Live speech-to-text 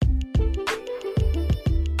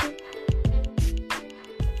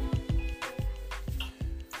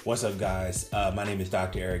What's up, guys? My name is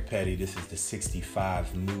Dr. Eric Petty. This is the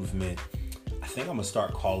 65 Movement. I think I'm going to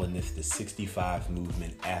start calling this the 65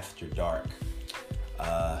 Movement After Dark.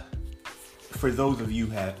 For those of you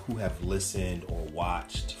who have listened or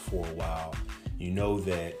watched for a while, you know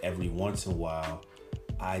that every once in a while,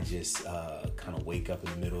 I just kind of wake up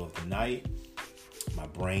in the middle of the night. My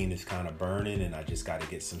brain is kind of burning and I just got to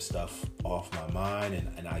get some stuff off my mind.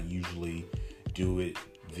 And I usually do it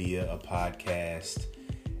via a podcast.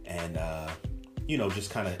 And,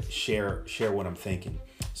 just kind of share what I'm thinking.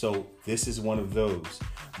 So this is one of those,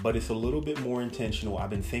 but it's a little bit more intentional. I've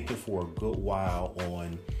been thinking for a good while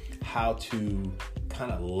on how to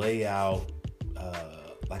kind of lay out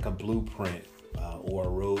like a blueprint or a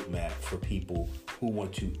roadmap for people who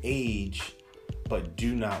want to age, but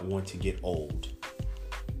do not want to get old.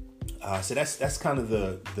 So that's kind of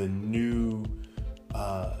the new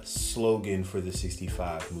slogan for the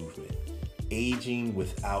 65 movement. Aging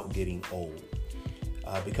without getting old.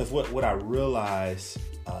 Because what I realize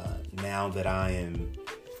now that I am,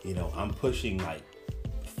 I'm pushing like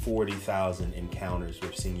 40,000 encounters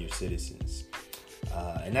with senior citizens.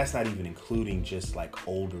 And that's not even including just like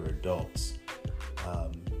older adults.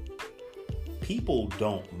 People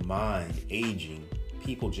don't mind aging.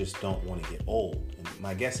 People just don't want to get old. And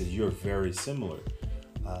my guess is you're very similar.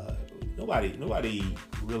 Nobody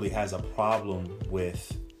really has a problem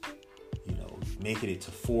with making it to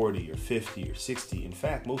 40 or 50 or 60. In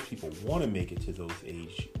fact, most people want to make it to those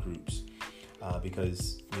age groups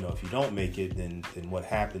because, if you don't make it, then what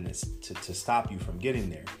happens to stop you from getting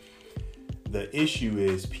there. The issue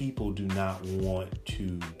is people do not want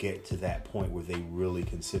to get to that point where they really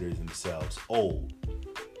consider themselves old.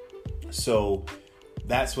 So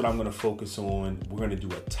that's what I'm going to focus on. We're going to do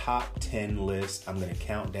a top 10 list. I'm going to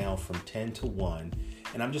count down from 10 to 1.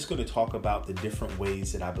 And I'm just going to talk about the different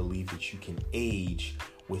ways that I believe that you can age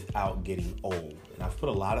without getting old. And I've put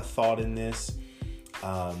a lot of thought in this.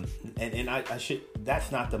 And I should,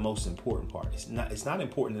 that's not the most important part. It's not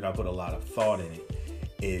important that I put a lot of thought in it.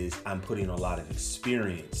 Is I'm putting a lot of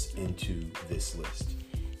experience into this list.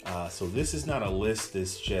 So this is not a list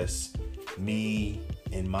that's just me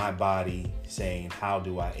and my body saying, how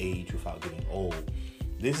do I age without getting old?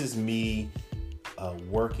 This is me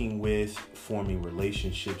working with, forming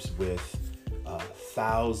relationships with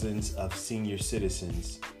thousands of senior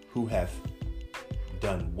citizens who have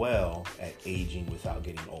done well at aging without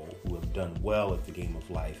getting old, who have done well at the game of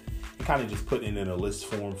life, and kind of just putting it in a list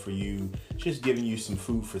form for you, just giving you some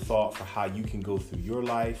food for thought for how you can go through your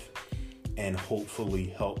life and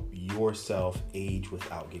hopefully help yourself age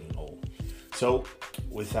without getting old. So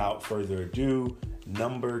without further ado,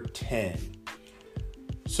 number 10.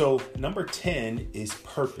 So number 10 is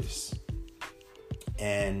purpose.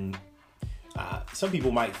 And some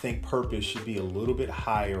people might think purpose should be a little bit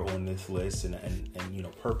higher on this list. And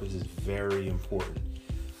purpose is very important.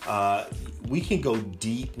 We can go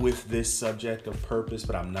deep with this subject of purpose,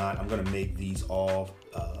 but I'm not. I'm going to make these all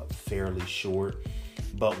fairly short.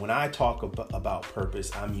 But when I talk about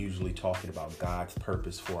purpose, I'm usually talking about God's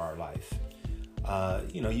purpose for our life.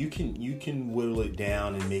 You can whittle it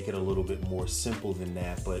down and make it a little bit more simple than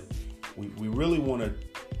that, but we really want to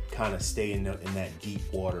kind of stay in that deep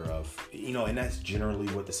water of, and that's generally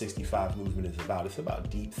what the 65 movement is about. It's about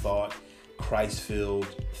deep thought, Christ-filled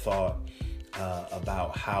thought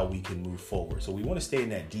about how we can move forward. So we want to stay in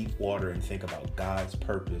that deep water and think about God's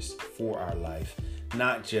purpose for our life,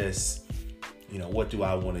 not just, what do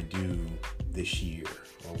I want to do this year,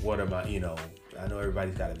 or what am I, I know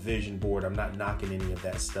everybody's got a vision board. I'm not knocking any of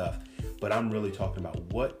that stuff, but I'm really talking about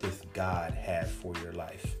what does God have for your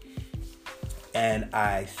life? And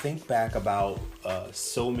I think back about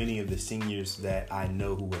so many of the seniors that I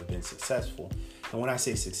know who have been successful. And when I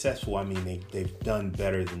say successful, I mean they've done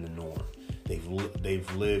better than the norm.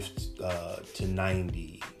 They've lived to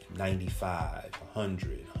 90, 95,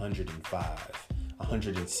 100, 105,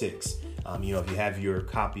 106. If you have your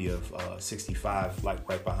copy of 65, like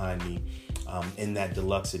right behind me, in that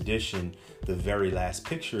deluxe edition, the very last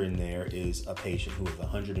picture in there is a patient who was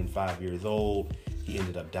 105 years old. He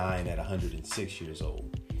ended up dying at 106 years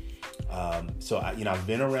old. So I've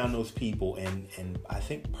been around those people, and I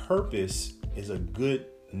think purpose is a good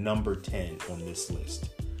number 10 on this list.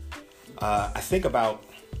 I think about,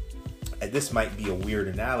 and this might be a weird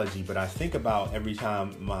analogy, but I think about every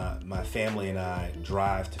time my family and I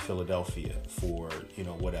drive to Philadelphia for,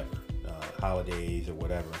 whatever, holidays or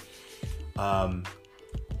whatever.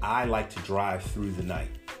 I like to drive through the night.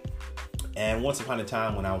 And once upon a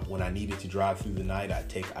time when I needed to drive through the night,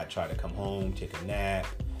 I try to come home, take a nap,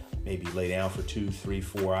 maybe lay down for 2, 3,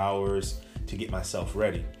 4 hours to get myself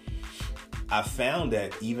ready. I found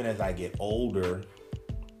that even as I get older,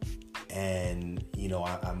 and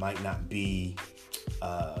I might not be,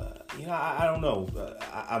 I don't know,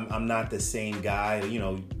 I'm not the same guy.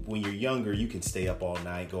 When you're younger, you can stay up all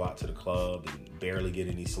night, go out to the club, and barely get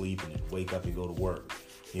any sleep, and then wake up and go to work.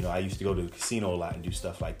 I used to go to the casino a lot and do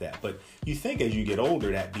stuff like that. But you think as you get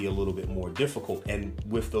older, that'd be a little bit more difficult. And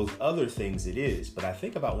with those other things, it is. But I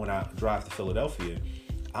think about when I drive to Philadelphia,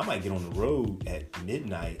 I might get on the road at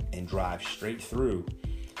midnight and drive straight through.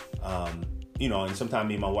 And sometimes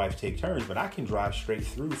me and my wife take turns, but I can drive straight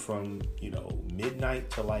through from, midnight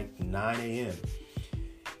to like 9 a.m.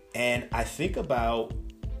 And I think about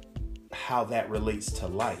how that relates to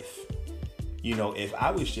life. If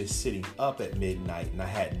I was just sitting up at midnight and I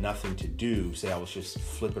had nothing to do, say I was just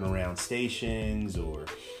flipping around stations or,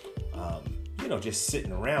 just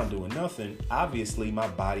sitting around doing nothing, obviously my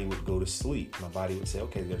body would go to sleep. My body would say,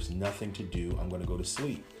 okay, there's nothing to do. I'm going to go to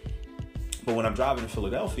sleep. But when I'm driving to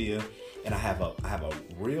Philadelphia and I have a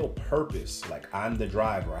real purpose, like I'm the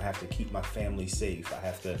driver, I have to keep my family safe. I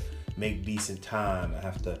have to make decent time. I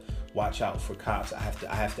have to watch out for cops. I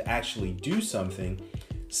have to actually do something.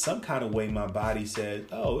 Some kind of way my body says,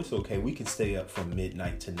 oh, it's okay. We can stay up from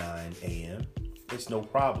midnight to 9 a.m. It's no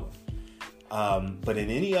problem. But in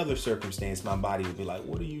any other circumstance, my body would be like,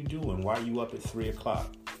 what are you doing? Why are you up at 3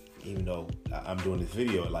 o'clock? Even though I'm doing this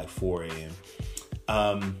video at like 4 a.m.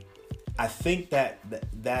 I think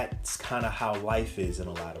that's kind of how life is in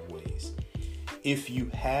a lot of ways. If you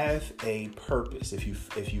have a purpose, if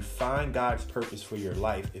you find God's purpose for your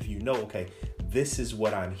life, if you know, okay, this is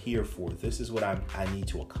what I'm here for, this is what I need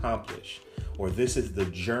to accomplish, or this is the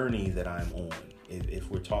journey that I'm on, if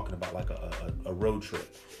we're talking about like a road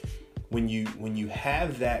trip. When you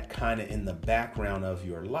have that kind of in the background of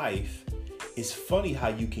your life, it's funny how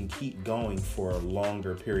you can keep going for a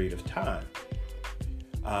longer period of time.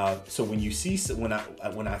 So when you see, when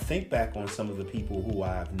I think back on some of the people who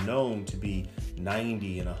I've known to be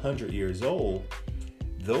 90 and 100 years old,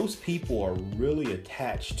 those people are really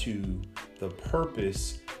attached to the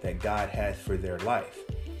purpose that God has for their life.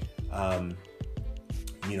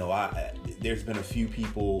 There's been a few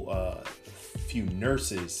people, few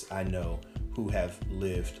nurses I know who have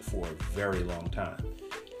lived for a very long time.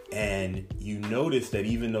 And you notice that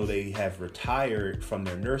even though they have retired from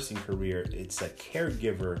their nursing career, it's a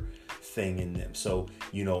caregiver thing in them. So,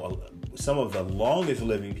 some of the longest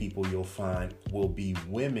living people you'll find will be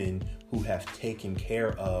women who have taken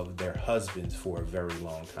care of their husbands for a very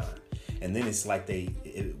long time. And then it's like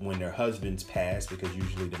when their husbands pass, because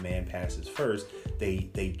usually the man passes first,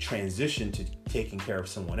 they transition to taking care of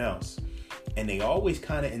someone else. And they always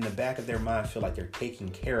kind of in the back of their mind feel like they're taking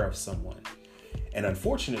care of someone. And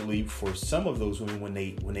unfortunately, for some of those women, when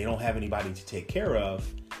they don't have anybody to take care of,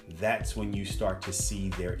 that's when you start to see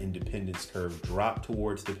their independence curve drop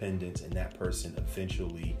towards dependence, and that person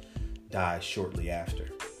eventually dies shortly after.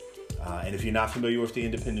 And if you're not familiar with the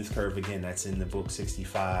independence curve, again, that's in the book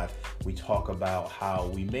 65. We talk about how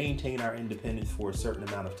we maintain our independence for a certain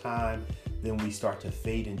amount of time, then we start to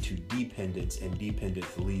fade into dependence, and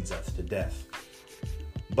dependence leads us to death.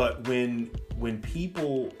 But when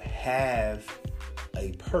people have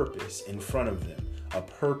a purpose in front of them, a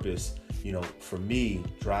purpose, for me,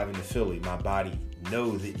 driving to Philly, my body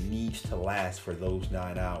knows it needs to last for those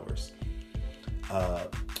 9 hours.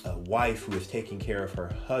 A wife who is taking care of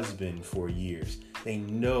her husband for years, they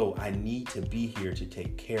know I need to be here to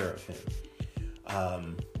take care of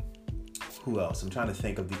him. Who else? I'm trying to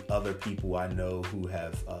think of the other people I know who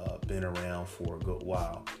have been around for a good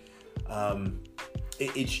while.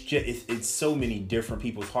 It's so many different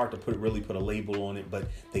people. It's hard to really put a label on it, but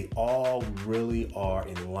they all really are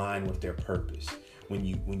in line with their purpose. When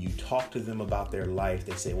you talk to them about their life,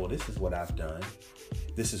 they say, well, this is what I've done.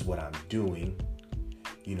 This is what I'm doing,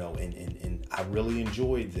 and I really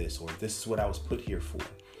enjoyed this, or this is what I was put here for.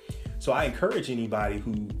 So I encourage anybody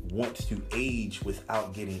who wants to age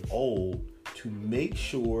without getting old to make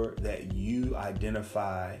sure that you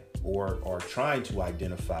identify or are trying to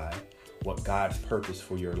identify what God's purpose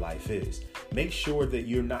for your life is. Make sure that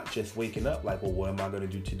you're not just waking up like, well, what am I going to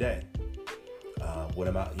do today? I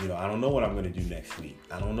don't know what I'm going to do next week.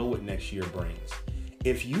 I don't know what next year brings.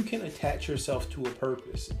 If you can attach yourself to a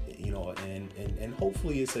purpose, and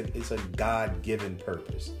hopefully it's a God-given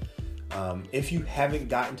purpose. If you haven't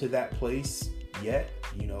gotten to that place yet,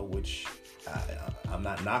 which I'm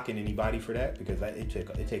not knocking anybody for that, because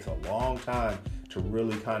it takes a long time to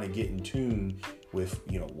really kind of get in tune with,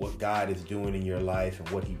 what God is doing in your life and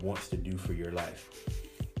what he wants to do for your life.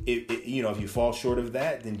 if you fall short of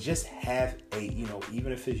that, then just have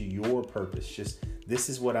even if it's your purpose, just this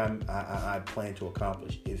is what I plan to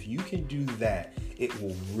accomplish. If you can do that, it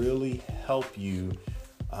will really help you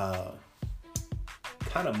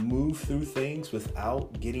kind of move through things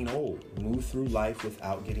without getting old. Move through life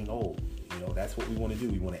without getting old. That's what we want to do.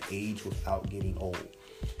 We want to age without getting old.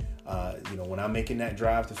 When I'm making that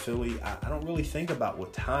drive to Philly, I don't really think about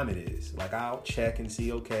what time it is. Like, I'll check and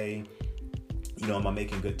see, okay, am I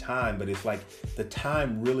making good time? But it's like the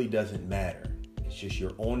time really doesn't matter. It's just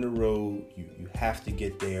you're on the road. You have to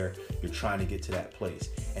get there. You're trying to get to that place.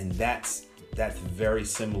 And that's very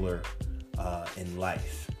similar in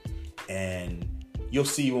life. And you'll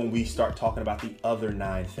see when we start talking about the other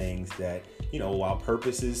 9 things that, while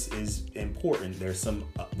purpose is important, there's some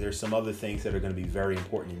other things that are going to be very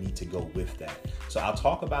important and need to go with that. So I'll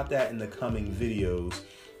talk about that in the coming videos.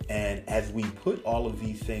 And as we put all of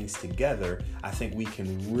these things together, I think we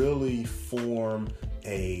can really form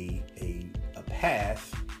a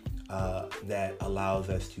path that allows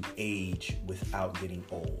us to age without getting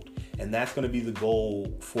old. And that's going to be the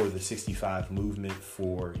goal for the 65 movement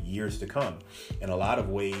for years to come. In a lot of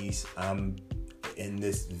ways, in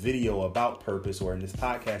this video about purpose, or in this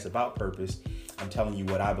podcast about purpose, I'm telling you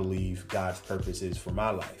what I believe God's purpose is for my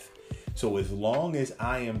life. So as long as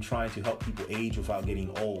I am trying to help people age without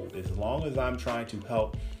getting old, as long as I'm trying to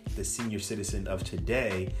help the senior citizen of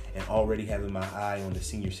today and already having my eye on the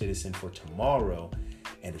senior citizen for tomorrow,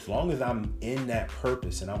 and as long as I'm in that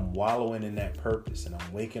purpose and I'm wallowing in that purpose and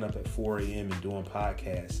I'm waking up at 4 a.m. and doing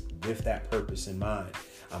podcasts with that purpose in mind,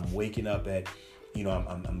 I'm waking up at,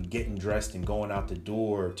 I'm getting dressed and going out the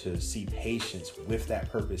door to see patients with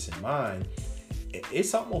that purpose in mind,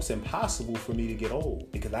 it's almost impossible for me to get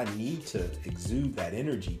old, because I need to exude that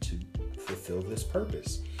energy to fulfill this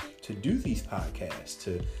purpose, to do these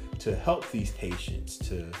podcasts, to help these patients,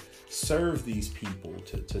 to serve these people,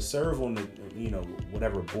 to serve on the,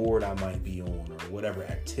 whatever board I might be on, or whatever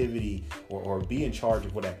activity, or be in charge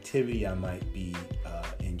of what activity I might be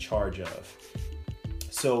in charge of.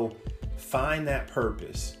 So find that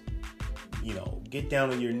purpose. Get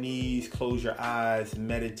down on your knees, close your eyes,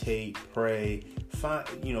 meditate, pray. Try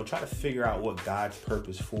to figure out what God's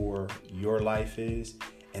purpose for your life is.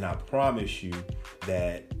 And I promise you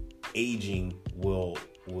that aging will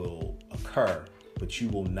occur, but you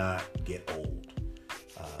will not get old.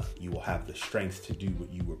 You will have the strength to do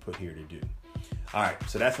what you were put here to do. All right,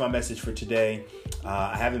 so that's my message for today.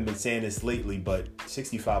 I haven't been saying this lately, but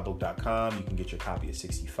 65book.com, you can get your copy of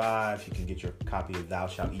 65. You can get your copy of Thou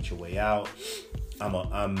Shalt Eat Your Way Out. I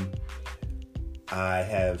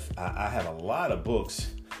have a lot of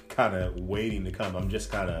books kind of waiting to come. I'm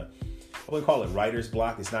just I would call it writer's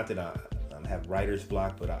block. It's not that I have writer's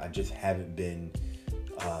block, but I just haven't been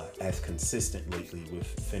as consistent lately with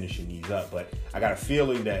finishing these up. But I got a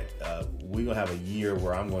feeling that we're going to have a year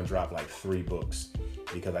where I'm going to drop like 3 books,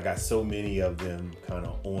 because I got so many of them kind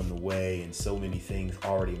of on the way and so many things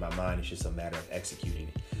already in my mind. It's just a matter of executing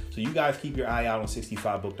it. So you guys keep your eye out on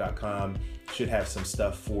 65book.com. Should have some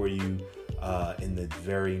stuff for you in the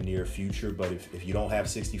very near future. But if you don't have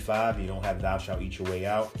 65, you don't have Thou Shalt Eat Your Way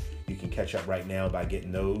Out, you can catch up right now by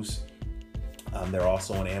getting those. They're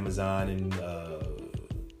also on Amazon and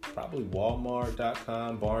probably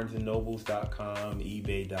Walmart.com, BarnesandNobles.com,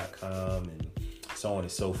 eBay.com, and so on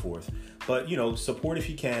and so forth. But, support if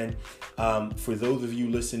you can. For those of you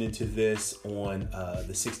listening to this on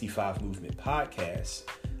the 65 Movement podcast,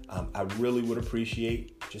 I really would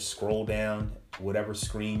appreciate, just scroll down, whatever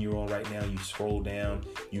screen you're on right now, you scroll down,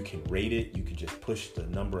 you can rate it. You can just push the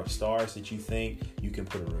number of stars that you think. You can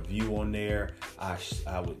put a review on there. I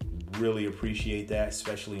would really appreciate that,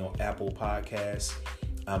 especially on Apple Podcasts.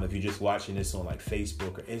 If you're just watching this on like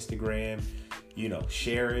Facebook or Instagram,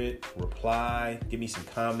 share it, reply, give me some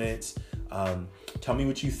comments. Tell me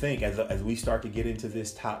what you think as we start to get into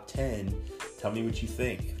this top 10. Tell me what you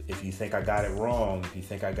think. If you think I got it wrong, if you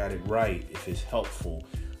think I got it right, if it's helpful,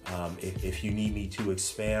 if you need me to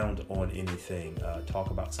expound on anything,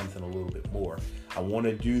 talk about something a little bit more. I want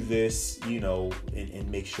to do this, and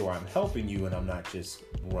make sure I'm helping you and I'm not just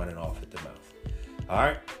running off at the mouth. All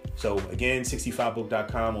right. So again,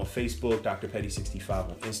 65book.com on Facebook, Dr. Petty 65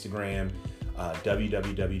 on Instagram.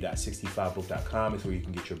 www.65book.com is where you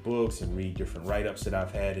can get your books and read different write-ups that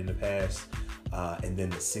I've had in the past. And then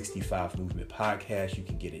the 65 Movement podcast, you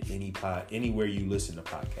can get it anywhere you listen to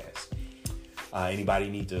podcasts. Anybody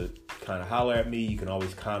need to kind of holler at me, you can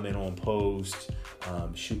always comment on posts,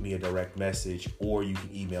 shoot me a direct message, or you can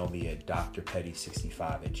email me at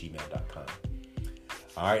drpetty65@gmail.com.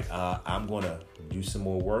 All right, I'm going to do some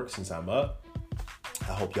more work since I'm up.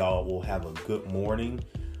 I hope y'all will have a good morning.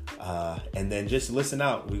 And then just listen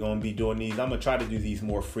out. We're going to be doing these. I'm going to try to do these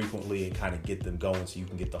more frequently and kind of get them going so you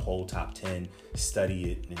can get the whole top 10,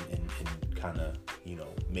 study it, and kind of,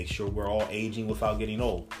 make sure we're all aging without getting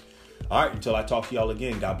old. All right. Until I talk to y'all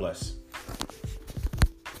again, God bless.